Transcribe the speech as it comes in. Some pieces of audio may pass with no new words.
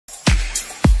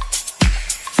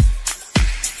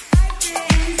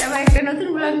একটা নতুন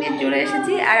ব্লগ নিয়ে চলে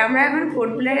এসেছি। আর আমরা এখন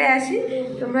পোর্ট ব্লেয়ারে আছি,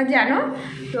 তোমরা জানো।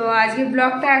 তো আজকে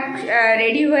ব্লগটা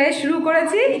রেডি হয়ে শুরু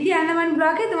করেছি ইতি আন্দামান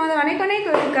ব্লগে। তোমাদের অনেক অনেক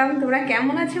ওয়েলকাম। তোমরা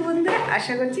কেমন আছো বন্ধুরা?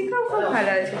 আশা করছি খুব খুব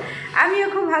ভালো আছো। আমিও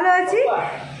খুব ভালো আছি।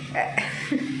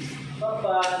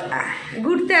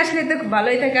 ঘুরতে আসলে তো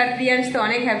ভালোই থাকে, আর প্রিয়াংশ তো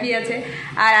অনেক হ্যাপি আছে।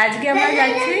 আর আজকে আমরা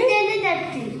যাচ্ছি,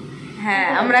 হ্যাঁ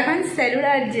আমরা এখন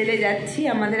সেলুলার জেলে যাচ্ছি,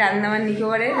 আমাদের আন্দামান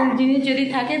নিকোবরে জিনিস যদি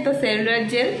থাকে তো সেলুলার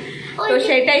জেল, তো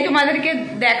সেটাই তোমাদেরকে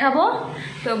দেখাবো।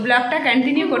 তো ব্লগটা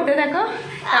কন্টিনিউ করতে থাকো।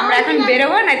 তো আমরা এখন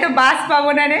বেরোবো, নাই তো বাস পাবো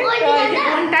না রে।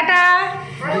 টাটা।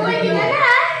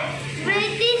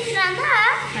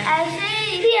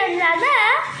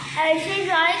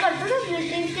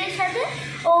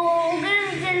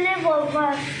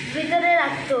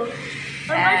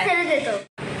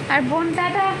 আর বোন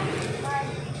টাটা।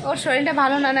 ওর শরীরটা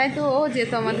ভালো না, নাই তো ও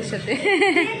যেত আমাদের সাথে।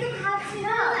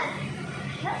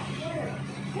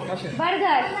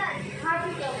 বার্গার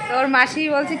তোর মাসি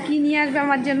বলছে কি নিয়ে আসবে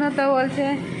আমার জন্য, তো বলছে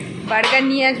বার্গার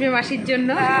নিয়ে আসবে মাসির জন্য।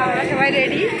 আমরা সবাই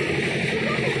রেডি।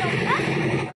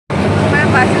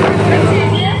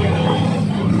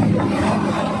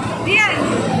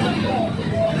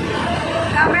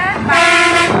 আমরা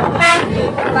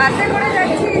বাসে করে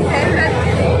যাচ্ছি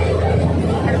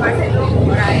আর বাসে লোক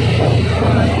ঘোরায়।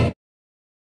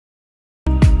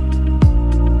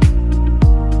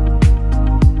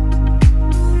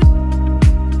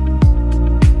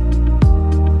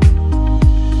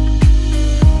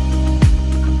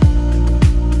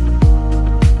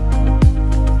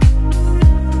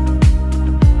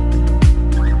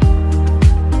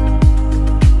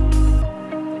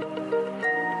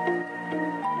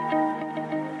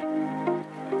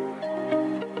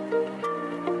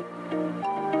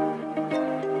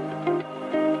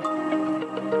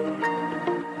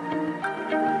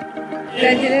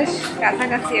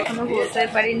 কাছাকাছি এখনো পৌঁছতে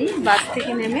পারিনি বাস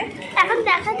থেকে নেমে। এখন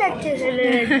দেখা যাচ্ছে,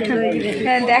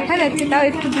 হ্যাঁ দেখা যাচ্ছে, তাও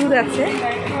একটু দূর আছে,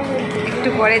 একটু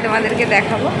পরে তোমাদেরকে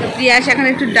দেখাবো। তো প্রিয়াস এখন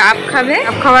একটু ডাব খাবে,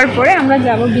 ডাব খাওয়ার পরে আমরা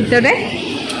যাব ভিতরে।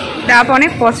 ডাব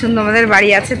অনেক পছন্দ, আমাদের বাড়ি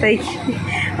আছে তাই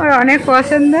ওর অনেক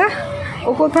পছন্দ। ও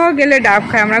কোথাও গেলে ডাব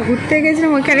খায়, আমরা ঘুরতে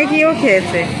গেছিলাম ওইখানে গিয়েও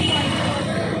খেয়েছে।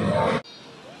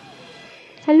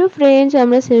 হ্যালো ফ্রেন্ডস,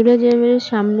 আমরা সেলুলার জেলের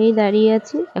সামনেই দাঁড়িয়ে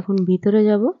আছি, এখন ভিতরে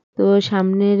যাব। তো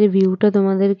সামনের ভিউটা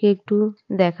তোমাদেরকে একটু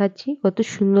দেখাচ্ছি, কত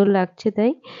সুন্দর লাগছে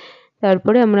তাই।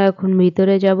 তারপরে আমরা এখন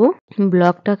ভিতরে যাব।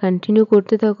 ব্লগটা কন্টিনিউ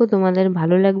করতে থাকো, তোমাদের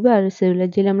ভালো লাগবে। আর সেলুলার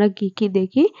জেলে আমরা কি কি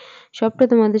দেখি সবটা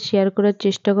তোমাদের শেয়ার করার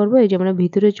চেষ্টা করব। এই যে আমরা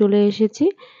ভিতরে চলে এসেছি,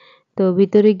 তো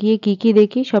ভিতরে গিয়ে কি কি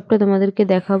দেখি সবটা তোমাদেরকে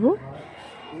দেখাবো।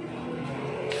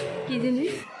 কি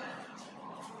জিনিস?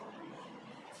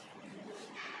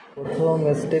 প্রথম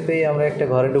স্টেপেই আমরা একটা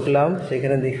ঘরে ঢুকলাম,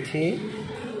 সেখানে দেখছি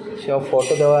সব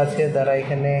ফটো দেওয়া আছে। তারা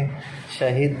এখানে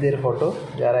শহীদদের ফটো,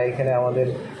 যারা এখানে আমাদের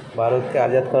ভারতকে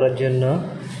আজাদ করার জন্য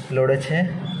লড়েছে,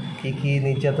 কি কি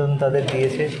নির্যাতন তাদের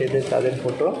দিয়েছে তাদের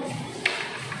ফটো,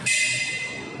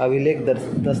 আভিলেখ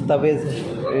দস্তাবেজ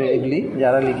এগুলি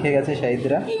যারা লিখে গেছে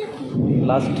শহীদরা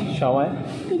লাস্ট সময়,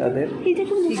 তাদের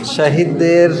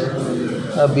শহীদদের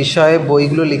বিষয়ে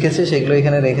বইগুলো লিখেছে, সেগুলো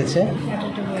এখানে রেখেছে।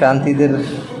 ক্রান্তিদের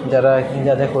যারা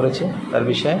যা যা করেছে তার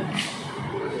বিষয়ে।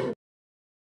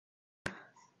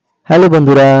 হ্যালো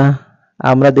বন্ধুরা,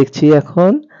 আমরা দেখছি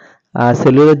এখন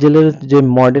সেলুলার জেলের যে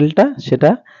মডেলটা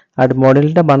সেটা। আর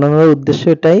মডেলটা বানানোর উদ্দেশ্য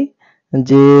এটাই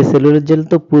যে সেলুলার জেল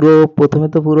তো প্রথমে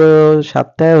তো পুরো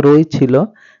 7টা রোই ছিল,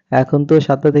 এখন তো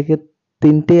 7টা থেকে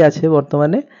 3টেই আছে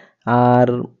বর্তমানে। আর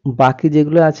বাকি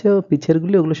যেগুলো আছে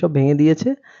পিছেরগুলি ওগুলো সব ভেঙে দিয়েছে,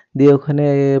 দিয়ে ওখানে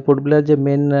পোর্ট ব্লেয়ার যে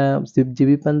মেন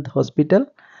জিবি পান্থ হসপিটাল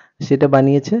সেটা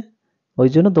বানিয়েছে। ওই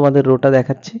জন্য তোমাদের রোটা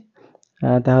দেখাচ্ছি।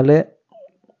 তাহলে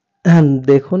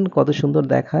দেখুন কত সুন্দর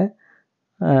দেখায়।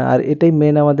 আর এটাই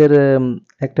মেন আমাদের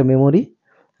একটা মেমোরি।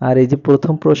 আর এই যে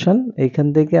প্রথম পোর্শন, এইখান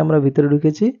থেকে আমরা ভিতরে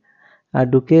ঢুকেছি। আর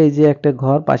ঢুকে এই যে একটা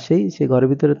ঘর পাশেই, সেই ঘরের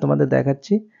ভিতরে তোমাদের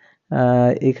দেখাচ্ছি।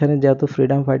 এখানে যত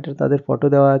ফ্রিডম ফাইটার তাদের ফটো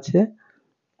দেওয়া আছে।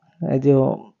 এই যে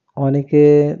অনেকে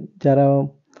যারা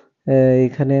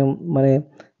এখানে মানে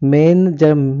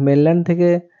যারা মেনল্যান্ড থেকে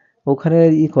ওখানে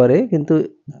করে, কিন্তু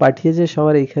পাঠিয়েছে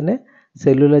সবার এইখানে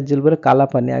সেলুলার জেল বলে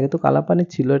কালাপানি। আগে তো কালাপানি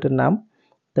ছিল এটার নাম।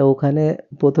 তা ওখানে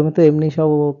প্রথমে তো এমনি সব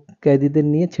কয়েদিদের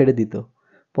নিয়ে ছেড়ে দিত,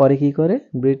 পরে কি করে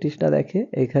ব্রিটিশরা দেখে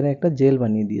এখানে একটা জেল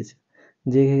বানিয়ে দিয়েছে,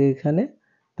 যে এখানে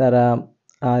তারা,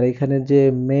 আর এখানে যে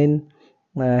মেন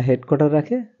হেডকোয়ার্টার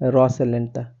রাখে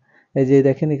আইল্যান্ডটা। এই যে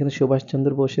দেখেন এখানে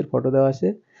সুভাষচন্দ্র বোসের ফটো দেওয়া আছে।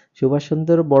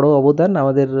 সুভাষচন্দ্রের বড় অবদান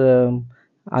আমাদের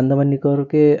আন্দামান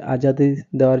নিকোবরকে আজাদি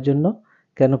দেওয়ার জন্য।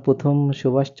 কেন প্রথম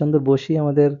সুভাষচন্দ্র বোসই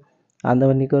আমাদের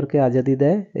আন্দামান নিকোবরকে আজাদি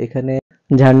দেয়। এখানে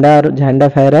ঝান্ডা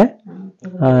ফেরায়।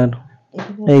 আর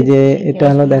এই যে এটা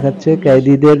হলো দেখাচ্ছে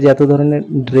কয়েদিদের যত ধরনের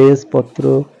ড্রেস পত্র,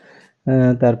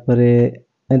 তারপরে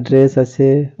ড্রেস আছে,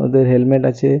 ওদের হেলমেট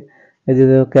আছে। এই যে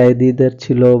কয়েদিদের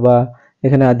ছিল বা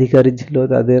এখানে আধিকারিক ছিল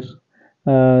তাদের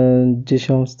যে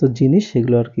সমস্ত জিনিস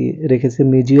সেগুলো আর কি রেখেছে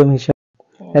মিউজিয়াম হিসাবে।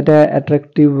 এটা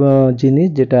অ্যাট্রাকটিভ জিনিস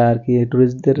যেটা আর কি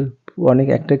টুরিস্টদের অনেক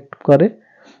অ্যাট্রাক্ট করে,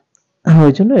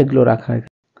 ওই জন্য এগুলো রাখা হয়।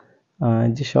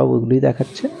 যে সব ওগুলোই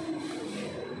দেখাচ্ছে।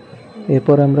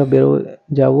 এরপর আমরা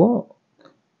যাব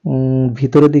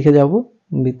ভিতরের দিকে যাব।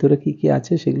 ভিতরে কি কি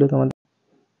আছে সেগুলো তোমাদের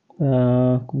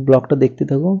ব্লগটা দেখতে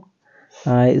থাকুন,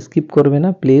 স্কিপ করবে না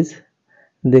প্লিজ।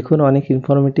 দেখুন অনেক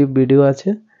ইনফরমেটিভ ভিডিও আছে,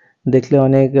 দেখলে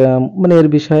অনেক মানে এর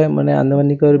বিষয়ে মানে আন্দামান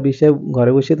নিকোবরের বিষয়ে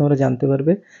ঘরে বসে তোমরা জানতে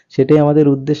পারবে। সেটাই আমাদের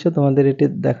উদ্দেশ্য তোমাদের এটি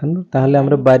দেখানোর। তাহলে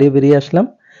আমরা বাইরে বেরিয়ে আসলাম।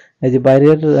 এই যে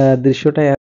বাইরের দৃশ্যটা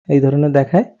এই ধরনের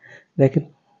দেখায়, দেখেন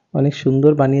অনেক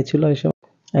সুন্দর বানিয়েছিল এসব।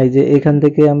 এই যে এখান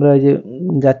থেকে আমরা এই যে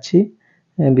যাচ্ছি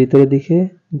ভিতরের দিকে।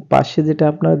 পাশে যেটা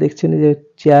আপনারা দেখছেন যে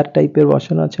চেয়ার টাইপের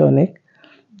বসানো আছে অনেক,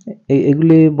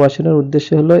 এগুলি বসানোর উদ্দেশ্য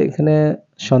হলো এখানে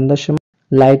সন্ধ্যার সময়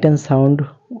লাইট অ্যান্ড সাউন্ড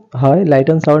হয়। লাইট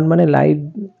অ্যান্ড সাউন্ড মানে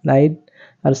লাইট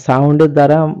আর সাউন্ডের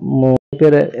দ্বারা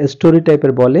স্টোরি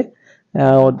টাইপের বলে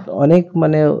অনেক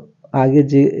মানে আগে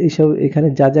যে এইসব এখানে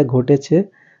যা যা ঘটেছে,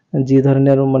 যে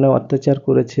ধরনের মানে অত্যাচার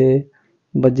করেছে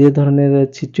বা যে ধরনের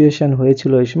সিচুয়েশন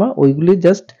হয়েছিল ওই সময়, ওইগুলি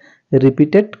জাস্ট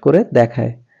রিপিটেড করে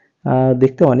দেখায়।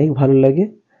 দেখতে অনেক ভালো লাগে,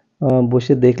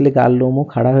 বসে দেখলে গাল লোমও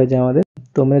খাড়া হয়ে যায় আমাদের।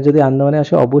 তোমরা যদি আন্দামানে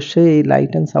আসো অবশ্যই এই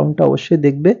লাইট অ্যান্ড সাউন্ডটা অবশ্যই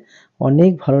দেখবে,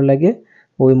 অনেক ভালো লাগে।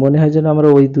 ওই মনে হয় যেন আমরা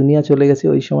ওই দুনিয়া চলে গেছি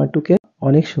ওই সময়টুকে,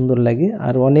 অনেক সুন্দর লাগে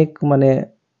আর অনেক মানে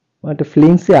একটা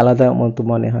ফিলিংসই আলাদা মতো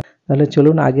মনে হয়। তাহলে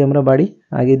চলুন আগে আমরা বাড়ি,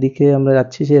 আগে দিকে আমরা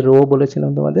যাচ্ছি। সে রো বলেছিলাম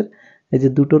তোমাদের, এই যে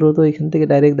দুটো রো তো এখান থেকে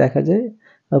ডাইরেক্ট দেখা যায়।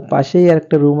 পাশেই আর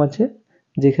একটা রুম আছে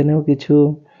যেখানেও কিছু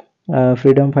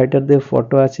ফ্রিডম ফাইটারদের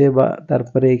ফটো আছে, বা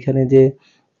তারপরে এখানে যে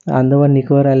আন্দামান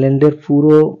নিকোবর আইল্যান্ডের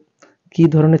পুরো কি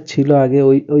ধরনের ছিল আগে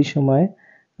ওই সময়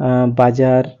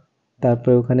বাজার,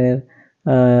 তারপরে ওখানে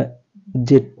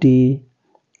জেটটি,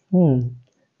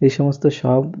 এই সমস্ত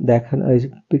সব দেখানো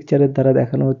পিকচারের দ্বারা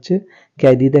দেখানো হচ্ছে।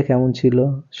 কয়েদিরা কেমন ছিল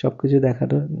সবকিছু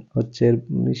দেখানো হচ্ছে এর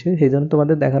বিষয়ে, সেই জন্য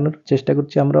তোমাদের দেখানোর চেষ্টা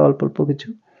করছি আমরা অল্প অল্প কিছু।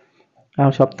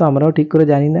 সব তো আমরাও ঠিক করে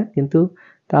জানি না, কিন্তু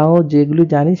তাও যেগুলো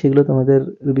জানি সেগুলো তোমাদের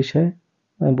বিষয়ে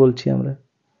বলছি আমরা।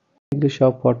 এগুলো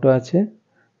সব ফটো আছে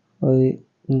ওই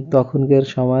তখনকার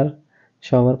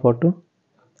সবার ফটো।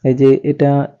 এই যে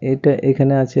এটা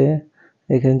এখানে আছে,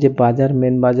 এখানে যে বাজার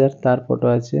মেন বাজার তার ফটো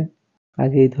আছে।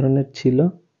 আগে এই ধরনের ছিল,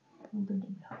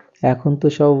 এখন তো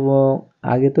সব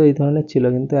আগে তো এই ধরনের ছিল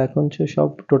কিন্তু এখন সব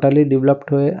টোটালি ডেভেলপড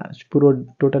হয়ে পুরো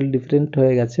টোটালি ডিফারেন্ট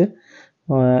হয়ে গেছে।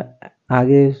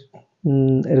 আগে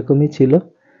এরকমই ছিল,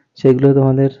 সেগুলো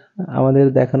আমাদের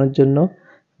দেখানোর জন্য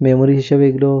মেমোরি হিসেবে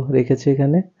এগুলো রেখেছে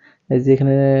এখানে। এই যে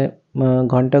এখানে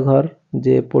ঘন্টাঘর,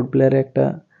 যে পোর্ট ব্লেয়ারে একটা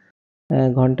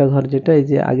ঘন্টাঘর, যেটা এই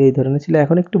যে আগে এই ধরনের ছিল,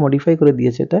 এখন একটু মডিফাই করে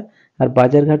দিয়েছে এটা। আর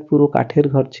বাজারঘাট পুরো কাঠের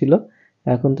ঘর ছিল,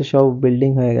 এখন তো সব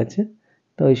বিল্ডিং হয়ে গেছে।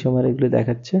 তো ওই সময় এগুলো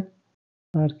দেখাচ্ছে।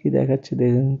 আর কি দেখাচ্ছে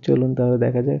দেখুন, চলুন তাহলে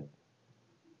দেখা যাক।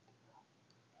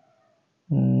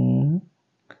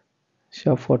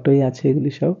 সব ফটোই আছে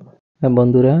এগুলি সব।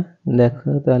 বন্ধুরা দেখো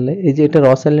তাহলে, এই যে এটা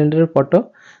রস আইল্যান্ডের ফটো।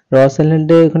 রস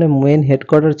আইল্যান্ডে ওখানে মেন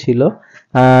হেডকোয়ার্টার ছিল,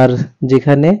 আর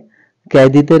যেখানে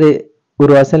কয়েদিদের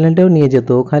রস আইল্যান্ডেও নিয়ে যেত,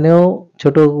 ওখানেও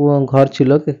ছোট ঘর ছিল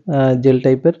জেল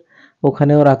টাইপের,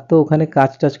 ওখানেও রাখতো, ওখানে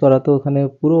কাজ টাজ করাতো, ওখানে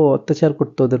পুরো অত্যাচার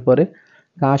করতো ওদের পরে।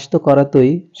 কাজ তো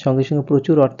করাতোই, সঙ্গে সঙ্গে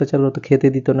প্রচুর অত্যাচার করতো, খেতে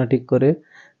দিত না ঠিক করে।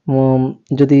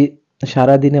 যদি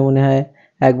সারাদিনে মনে হয়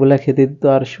একবেলা খেতে দিত,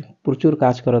 আর প্রচুর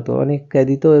কাজ করাতো। অনেক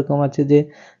কয়েদি তো এরকম আছে যে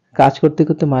কাজ করতে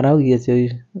করতে মারাও গিয়েছে ওই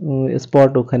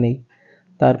স্পট ওখানেই।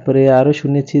 তারপরে আরও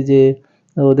শুনেছি যে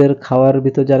ওদের খাওয়ার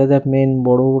ভিতর যারা মেন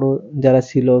বড় বড় যারা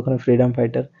ছিল ওখানে ফ্রিডম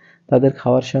ফাইটার, তাদের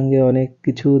খাওয়ার সঙ্গে অনেক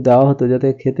কিছু দেওয়া হতো, যাতে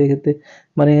খেতে খেতে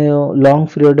মানে লং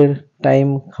পিরিয়ডের টাইম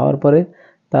খাওয়ার পরে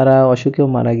তারা অসুখেও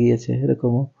মারা গিয়েছে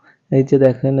এরকমও। এই যে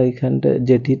দেখেন ওইখানটা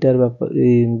জেঠিটার ব্যাপার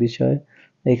এই বিষয়,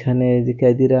 এখানে যে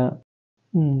কয়েদিরা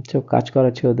সব কাজ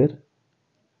করাচ্ছে ওদের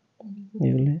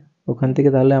এগুলো। ওখান থেকে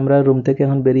তাহলে আমরা রুম থেকে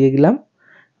এখন বেরিয়ে গেলাম,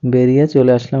 বেরিয়ে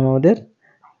চলে আসলাম আমাদের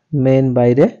মেন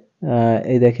বাইরে।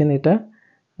 এই দেখেন এটা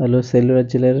হলো সেলুলার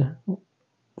জেলের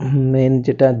মেন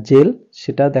যেটা জেল,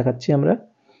 সেটা দেখাচ্ছি আমরা,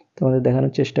 তোমাদের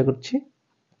দেখানোর চেষ্টা করছি।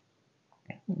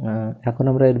 এখন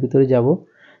আমরা এর ভিতরে যাব,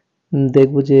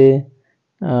 দেখব যে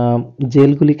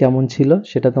জেলগুলি কেমন ছিল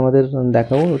সেটা তোমাদের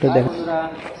দেখাবো। ওটা দেখা,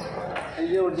 এই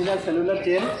যে অরিজিনাল সেলুলার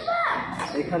জেল,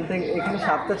 এখানে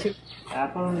 7টা ছিল।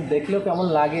 এখন দেখলেও কেমন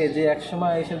লাগে যে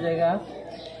একসময় এইসব জায়গা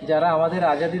যারা আমাদের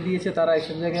আজাদি দিয়েছে তারা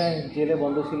এইসব জায়গায় জেলে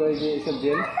বন্ধ ছিল। এই যে এইসব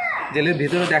জেলের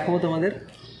ভিতরে দেখাবো তোমাদের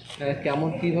কেমন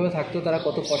কীভাবে থাকতো তারা,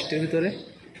 কত কষ্টের ভিতরে।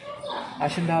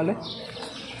 আসেন তাহলে।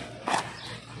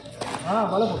 হ্যাঁ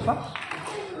বলো পাপা।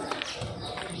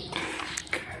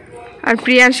 আর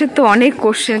প্রিয়াংশের তো অনেক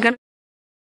কোশ্চেন, কারণ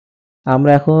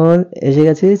আমরা এখন এসে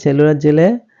গেছি সেলুলার জেলে।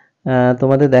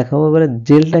 তোমাদের দেখাবো এবারে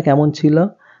জেলটা কেমন ছিল,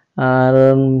 আর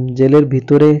জেলের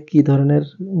ভিতরে কি ধরনের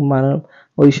মানব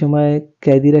ওই সময়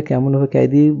কয়েদিরা কেমন হবে,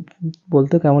 কয়েদি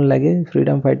বলতে কেমন লাগে,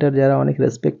 ফ্রিডম ফাইটার যারা অনেক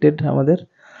রেসপেক্টেড আমাদের,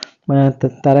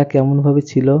 তারা কেমনভাবে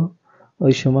ছিল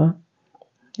ওই সময়।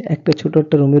 একটা ছোট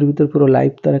একটা রুমের ভিতর পুরো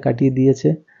লাইফ তারা কাটিয়ে দিয়েছে।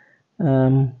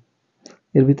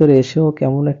 এর ভিতরে এসেও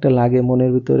কেমন একটা লাগে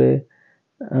মনের ভিতরে,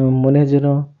 মনে হয় যেন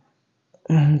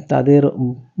তাদের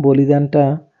বলিদানটা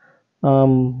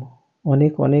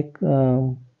অনেক অনেক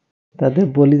তাদের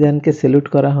বলিদানকে স্যালুট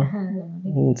করা হয়,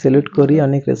 স্যালুট করি,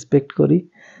 অনেক রেসপেক্ট করি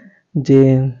যে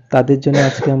তাদের জন্য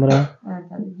আজকে আমরা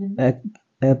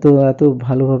এত এত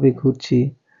ভালোভাবে ঘুরছি।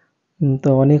 তো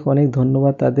অনেক অনেক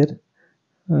ধন্যবাদ তাদের,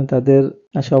 তাদের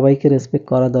সবাইকে রেসপেক্ট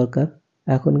করা দরকার।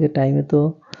 এখনকার টাইমে তো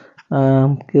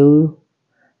কেউ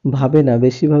ভাবে না,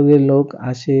 বেশিরভাগের লোক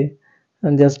আসে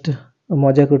জাস্ট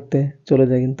মজা করতে চলে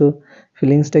যায়, কিন্তু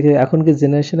ফিলিংসটাকে এখনকার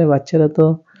জেনারেশনের বাচ্চারা তো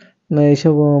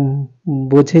এইসব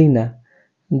বোঝেই না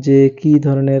যে কি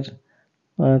ধরনের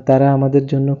তারা আমাদের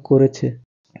জন্য করেছে।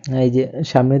 এই যে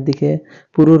সামনের দিকে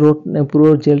পুরো রোড, পুরো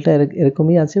জেলটা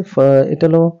এরকমই আছে। এটা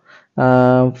হলো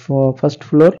ফার্স্ট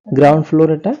ফ্লোর, গ্রাউন্ড ফ্লোর,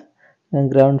 এটা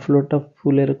গ্রাউন্ড ফ্লোরটা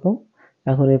ফুল এরকম।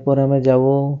 এখন এরপর আমরা যাব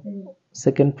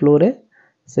সেকেন্ড ফ্লোরে,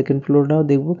 সেকেন্ড ফ্লোরটাও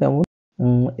দেখবো কেমন।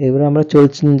 এবার আমরা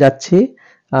যাচ্ছি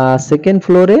সেকেন্ড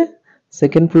ফ্লোরে,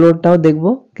 সেকেন্ড ফ্লোরটাও দেখবো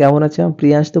কেমন আছে।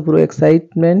 প্রিয়াংশ তো পুরো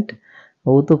এক্সাইটমেন্ট,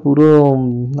 ও তো পুরো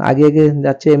আগে আগে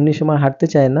যাচ্ছে, এমনি সময় হাঁটতে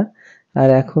চায় না, আর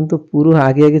এখন তো পুরো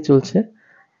আগে আগে চলছে।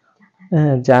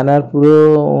 হ্যাঁ, জানার পুরো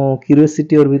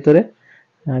কিউরিওসিটি ওর ভিতরে,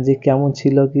 যে কেমন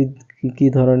ছিল, কি কি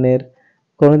ধরনের,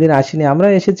 কোনোদিন আসিনি। আমরা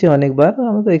এসেছি অনেকবার,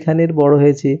 আমরা তো এখানের বড়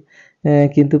হয়েছি,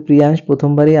 কিন্তু প্রিয়াংশ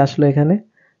প্রথমবারই আসলো এখানে,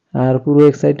 আর পুরো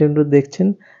এক্সাইটেড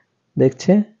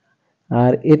দেখছে।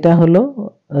 আর এটা হলো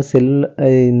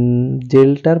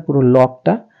জেলটার পুরো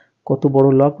লকটা, কত বড়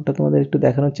লক ওটা তোমাদের একটু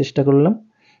দেখানোর চেষ্টা করলাম।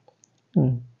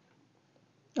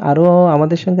 আরো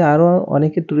আমাদের সঙ্গে আরো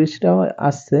অনেকে টুরিস্টরাও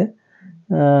আসছে,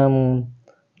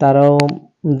 তারাও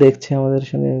দেখছে, আমাদের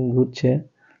সঙ্গে ঘুরছে।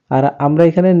 আর আমরা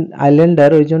এখানে আইল্যান্ডার,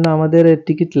 ওই জন্য আমাদের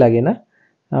টিকিট লাগে না,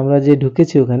 আমরা যে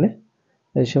ঢুকেছি ওখানে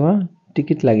এই সময়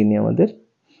টিকিট লাগেনি আমাদের।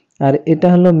 আর এটা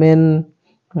হলো মেন,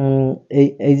 এই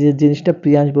এই যে জিনিসটা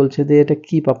প্রিয়াংশ বলছে যে এটা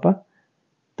কি পাপা,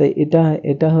 তাই এটা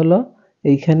এটা হলো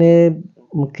এইখানে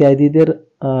কয়েদিদের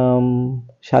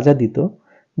সাজা দিত,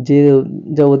 যে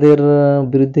যা ওদের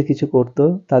বিরুদ্ধে কিছু করতো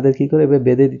তাদের কি করে এবার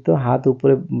বেঁধে দিত, হাত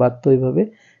উপরে বাঁধতো এইভাবে,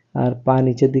 আর পা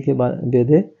নিচের দিকে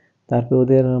বেঁধে, তারপরে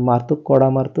ওদের মারতো, কড়া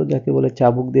মারতো, যাকে বলে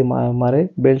চাবুক দিয়ে মারে,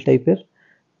 বেল্ট টাইপের,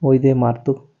 ওই দিয়ে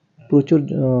মারতো প্রচুর।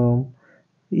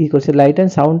 করছে, লাইট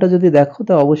অ্যান্ড সাউন্ডটা যদি দেখো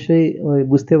তো অবশ্যই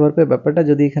বুঝতে পারবে ব্যাপারটা,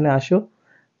 যদি এখানে আসো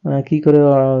কি করে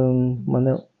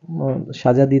মানে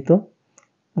সাজা দিত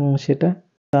সেটা।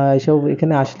 এসব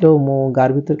এখানে আসলেও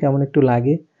গার ভিতর কেমন একটু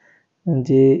লাগে,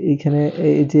 যে এইখানে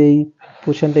এই যে এই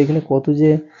পোর্শনটা এখানে কত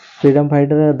যে ফ্রিডম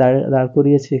ফাইটাররা দাঁড়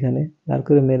করিয়েছে, এখানে দাঁড়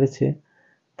করে মেরেছে।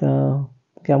 তা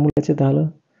কেমন লাগছে তাহলে,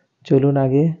 চলুন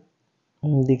আগে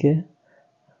দিকে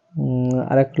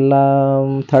আর একটা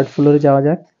থার্ড ফ্লোরে যাওয়া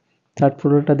যাক। থার্ড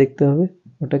ফ্লোরটা দেখতে হবে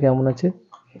ওটা কেমন আছে।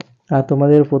 আর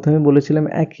তোমাদের প্রথমে বলেছিলাম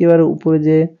একেবারে উপরে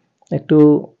যে একটু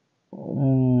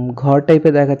ঘর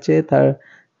টাইপের দেখাচ্ছে, তার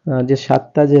যে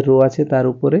 7টা যে রো আছে তার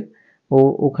উপরে,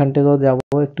 ওখানটাকেও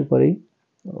যাবো একটু পরেই।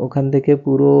 ওখান থেকে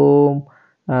পুরো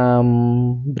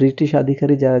ব্রিটিশ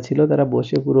আধিকারিক যারা ছিল তারা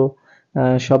বসে পুরো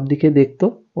সব দিকে দেখতো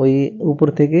ওই উপর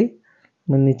থেকেই,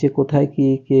 নিচে কোথায় কি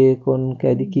কে কোন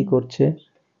ক্যাদি কি করছে।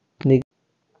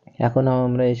 এখন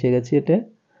আমরা এসে গেছি এটা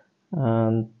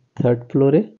থার্ড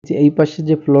ফ্লোরে। এই পাশে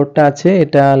যে ফ্লোরটা আছে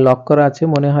এটা লক করা আছে,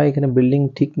 মনে হয় এখানে বিল্ডিং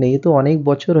ঠিক নেই, তো অনেক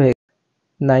বছর হয়ে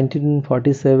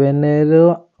 1947-এরও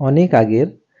অনেক আগের,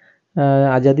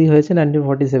 আজাদি হয়েছে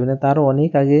 1947-এ, তারও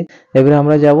অনেক আগে। এবারে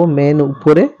আমরা যাব মেন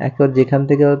উপরে, একেবারে যেখান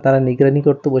থেকে তারা নিগরানি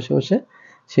করতো বসে বসে,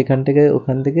 সেখান থেকে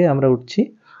ওখান থেকে আমরা উঠছি।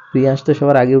 প্রিয়াংশ তো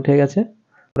সবার আগে উঠে গেছে,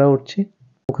 আমরা উঠছি,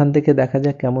 ওখান থেকে দেখা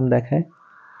যাক কেমন দেখায়।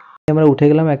 আমরা উঠে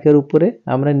গেলাম একের উপরে।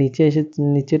 আমরা নিচে এসে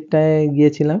নিচেরটায়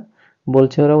গিয়েছিলাম,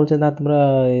 ওরা বলছে না তোমরা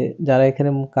যারা এখানে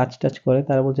কাজ টাজ করে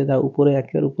তারা বলছে তা উপরে,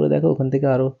 একের উপরে দেখো, ওখান থেকে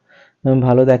আরো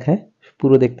ভালো দেখায়,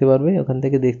 পুরো দেখতে পারবে। ওখান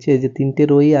থেকে দেখছি এই যে 3টে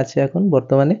রোই আছে এখন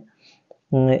বর্তমানে,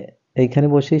 এইখানে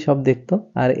বসেই সব দেখতো।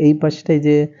 আর এই পাশটাই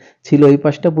যে ছিল, এই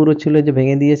পাশটা পুরো ছিল যে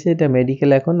ভেঙে দিয়েছে, এটা মেডিকেল,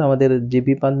 এখন আমাদের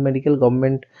জিবি পান্থ মেডিকেল,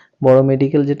 গভর্নমেন্ট বড়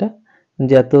মেডিকেল, যেটা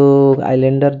যত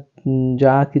আইল্যান্ডার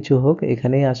যা কিছু হোক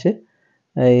এখানেই আসে,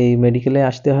 এই মেডিকেলে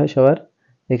আসতে হয় সবার,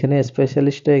 এখানে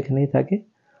স্পেশালিস্টরা এখানেই থাকে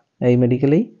এই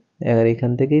মেডিকেলেই। এবার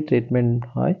এখান থেকেই ট্রিটমেন্ট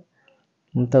হয়।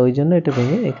 তা ওই জন্য এটা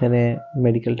ভেঙে এখানে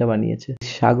মেডিকেলটা বানিয়েছে।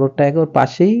 সাগরটা একবার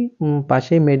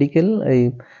পাশেই মেডিকেল, এই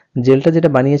জেলটা যেটা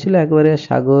বানিয়েছিল একেবারে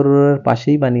সাগরের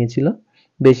পাশেই বানিয়েছিল।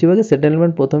 বেশিরভাগই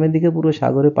সেটেলমেন্ট প্রথমের দিকে পুরো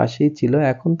সাগরের পাশেই ছিল,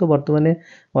 এখন তো বর্তমানে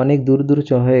অনেক দূর দূর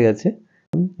হয়ে গেছে।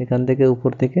 এখান থেকে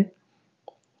উপর থেকে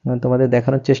তোমাদের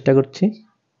দেখানোর চেষ্টা করছি।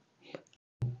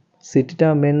 সিটিটা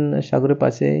মেন সাগরের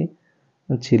পাশেই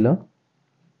ছিল।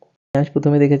 প্রিয়াংশ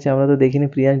প্রথমে দেখেছি, আমরা তো দেখিনি,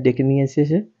 প্রিয়াংশ ডেকে নিয়ে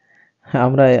এসে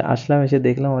আমরা আসলাম, এসে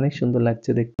দেখলাম অনেক সুন্দর লাগছে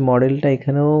দেখতে। মডেলটা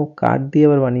এখানেও কাঠ দিয়ে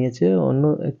আবার বানিয়েছে, অন্য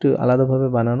একটু আলাদাভাবে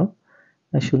বানানো,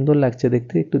 সুন্দর লাগছে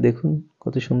দেখতে। একটু দেখুন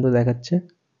কত সুন্দর দেখাচ্ছে।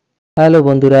 হ্যালো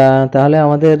বন্ধুরা, তাহলে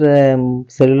আমাদের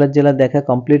সেলুলার জেলা দেখা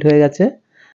কমপ্লিট হয়ে গেছে।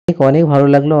 অনেক ভালো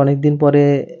লাগলো, অনেকদিন পরে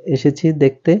এসেছি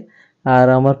দেখতে। আর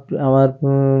আমার আমার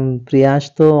প্রিয়াংশ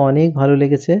তো অনেক ভালো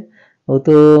লেগেছে। ও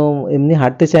তো এমনি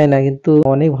হাঁটতে চায় না, কিন্তু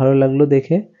অনেক ভালো লাগলো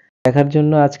দেখে। দেখার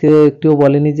জন্য আজকে একটুও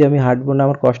বলেনি যে আমি হাঁটবো না,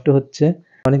 আমার কষ্ট হচ্ছে।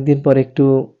 অনেকদিন পর একটু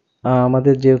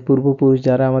আমাদের যে পূর্বপুরুষ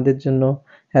যারা আমাদের জন্য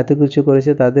এত কিছু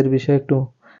করেছে তাদের বিষয়ে একটু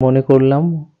মনে করলাম।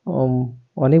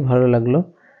 অনেক ভালো লাগলো।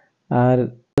 আর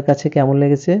আপনার কাছে কেমন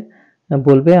লেগেছে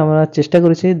বলবে, আমরা চেষ্টা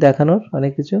করেছি দেখানোর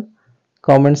অনেক কিছু,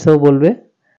 কমেন্টসেও বলবে।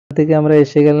 থেকে আমরা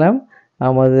এসে গেলাম।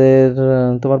 আমাদের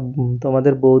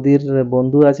তোমাদের বৌদির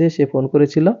বন্ধু আছে, সে ফোন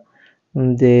করেছিল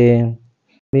যে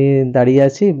আমি দাঁড়িয়ে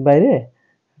আছি বাইরে,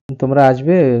 তোমরা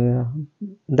আসবে,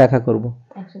 দেখা করব,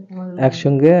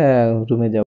 একসঙ্গে রুমে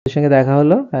যাবো। ওর সঙ্গে দেখা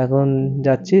হলো, এখন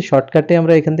যাচ্ছি শর্টকাটে।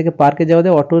 আমরা এখান থেকে পার্কে যাওয়া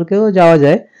যায়, অটোকেও যাওয়া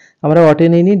যায়, আমরা অটো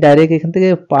নিইনি, ডাইরেক্ট এখান থেকে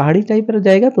পাহাড়ি টাইপের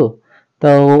জায়গা তো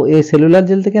এই সেলুলার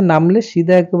জেল থেকে নামলে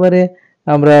সিধা একেবারে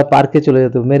আমরা পার্কে চলে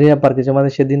যেত, মেরিনা পার্কে।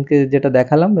 আমাদের সেদিনকে যেটা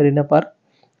দেখালাম মেরিনা পার্ক,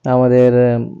 আমাদের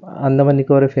আন্দামান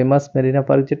নিকোবরে ফেমাস মেরিনা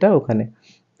পার্ক যেটা, ওখানে।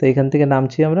 তো এখান থেকে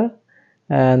নামছি আমরা,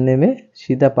 নেমে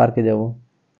সিধা পার্কে যাব।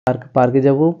 পার্কে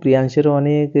যাব। প্রিয়াংশেরও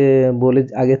অনেক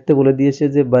আগের থেকে বলে দিয়েছে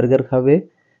যে বার্গার খাবে,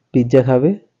 পিৎজা খাবে,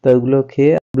 তো ওগুলো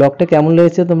খেয়ে। ব্লগটা কেমন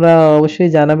লেগেছে তোমরা অবশ্যই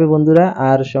জানাবে বন্ধুরা,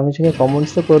 আর সঙ্গে সঙ্গে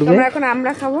কমেন্টস তো করবে। এখন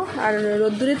আমরা খাবো, আর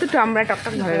রোদ্দুরে তো আমরা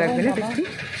টকটক ভালো লাগবে না দেখছি।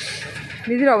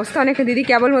 দিদির অবস্থা অনেক, দিদি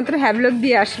কেবলমাত্র হ্যাভলগ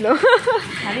দিয়ে আসলো,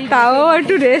 তাও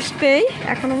একটু রেস্ট নেই।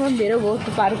 এখন আমরা বেরোবো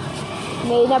একটু পার্ক,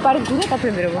 মেরিনা পার্ক ঘুরে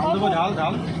তারপরে বেরোবো।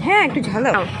 হ্যাঁ একটু ঝাল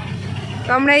দাও। তো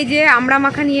আমরা এই যে আমরা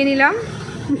মাখা নিয়ে নিলাম,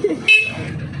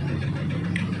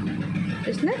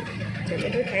 না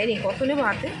এটা খাইনি, কত নেবো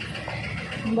হাতে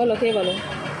বলো, কে বলো?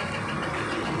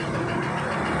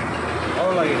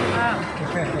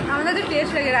 আমাদের তো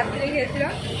টেস্ট লাগে, রাত্রে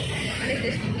খেয়েছিলাম অনেক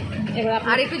টেস্ট। এবার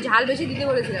আর একটু ঝাল বেশি দিতে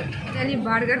বলেছিলাম। জানি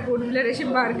বার্গার কোডগুলার এসে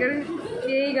বার্গার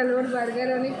খেয়েই গেল, ওর বার্গার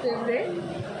অনেক ফেভারিট।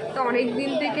 তো অনেক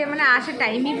দিন থেকে মানে আসে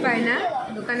টাইমই পায় না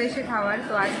দোকানে এসে খাওয়ার,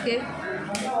 তো আজকে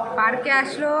পার্কে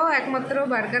আসলো একমাত্র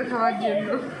বার্গার খাওয়ার জন্য।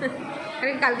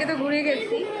 কারণ কালকে তো ঘুরে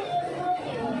গেছি।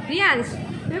 প্রিয়াংশ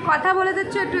তুমি কথা বলে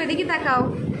দিচ্ছ, একটু এদিকে তাকাও,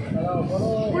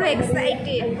 পুরো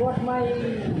এক্সাইটেড।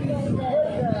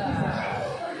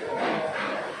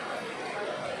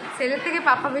 ছেলের থেকে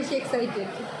পাপা বেশি এক্সাইটেড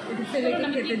ছেলেকে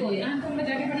খেতে দিয়ে।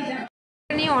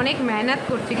 নিয়ে অনেক মেহনত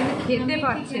করছে কিন্তু খেতে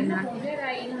পারছে না।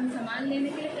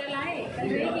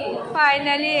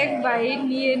 ফাইনালি এক বাইট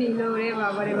নিয়ে নিল, রে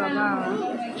বাবা রে বাবা।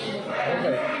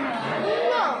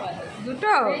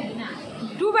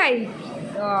 দু বাইট,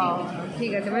 ও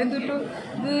ঠিক আছে, মানে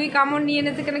দুই কামড় নিয়ে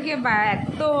এনেছে কেন কি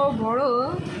এত বড়।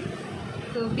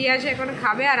 তো পিয়াস এখন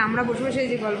খাবে আর আমরা বসে বসে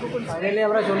যে গল্প করছি। ফাইনালি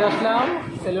আমরা চলে আসলাম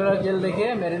সেলুলার জেল দেখে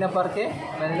মেরিনা পার্কে।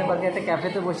 একটা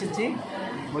ক্যাফেতে বসেছি,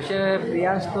 বসে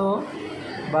প্রিয়াংশ তো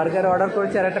বার্গার অর্ডার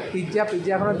করেছে আর একটা পিৎজা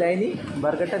এখনও দেয়নি,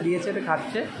 বার্গারটা দিয়েছে, এটা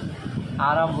খাচ্ছে।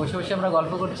 আর বসে বসে আমরা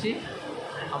গল্প করছি।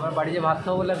 আমরা বাড়ি যে ভাত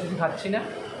খাবো বলে আর কিছু খাচ্ছি না।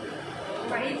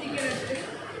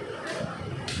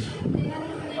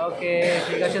 ওকে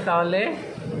ঠিক আছে তাহলে।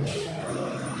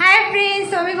 হাই ফ্রেন্ডস,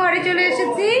 আমি ঘরে চলে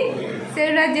এসেছি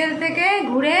সেলুলার জেল থেকে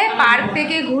ঘুরে, পার্ক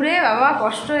থেকে ঘুরে। বাবা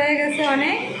কষ্ট হয়ে গেছে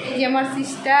অনেক, এই যে আমার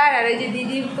সিস্টার আর এই যে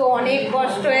দিদির তো অনেক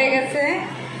কষ্ট হয়ে গেছে।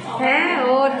 হ্যাঁ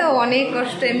ও তো অনেক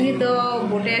কষ্ট, এমনি তো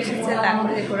বোটে এসেছে,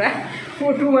 তারপরে ওরা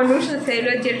পটু মানুষ।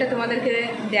 সেলুলার জেলটা তোমাদেরকে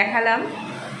দেখালাম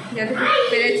যতটুকু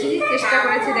পেরেছি, চেষ্টা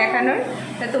করেছি দেখানোর।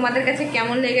 তা তোমাদের কাছে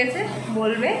কেমন লেগেছে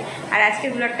বলবে। আর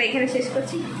আজকের ব্লগটা এখানে শেষ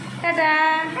করছি, টাটা।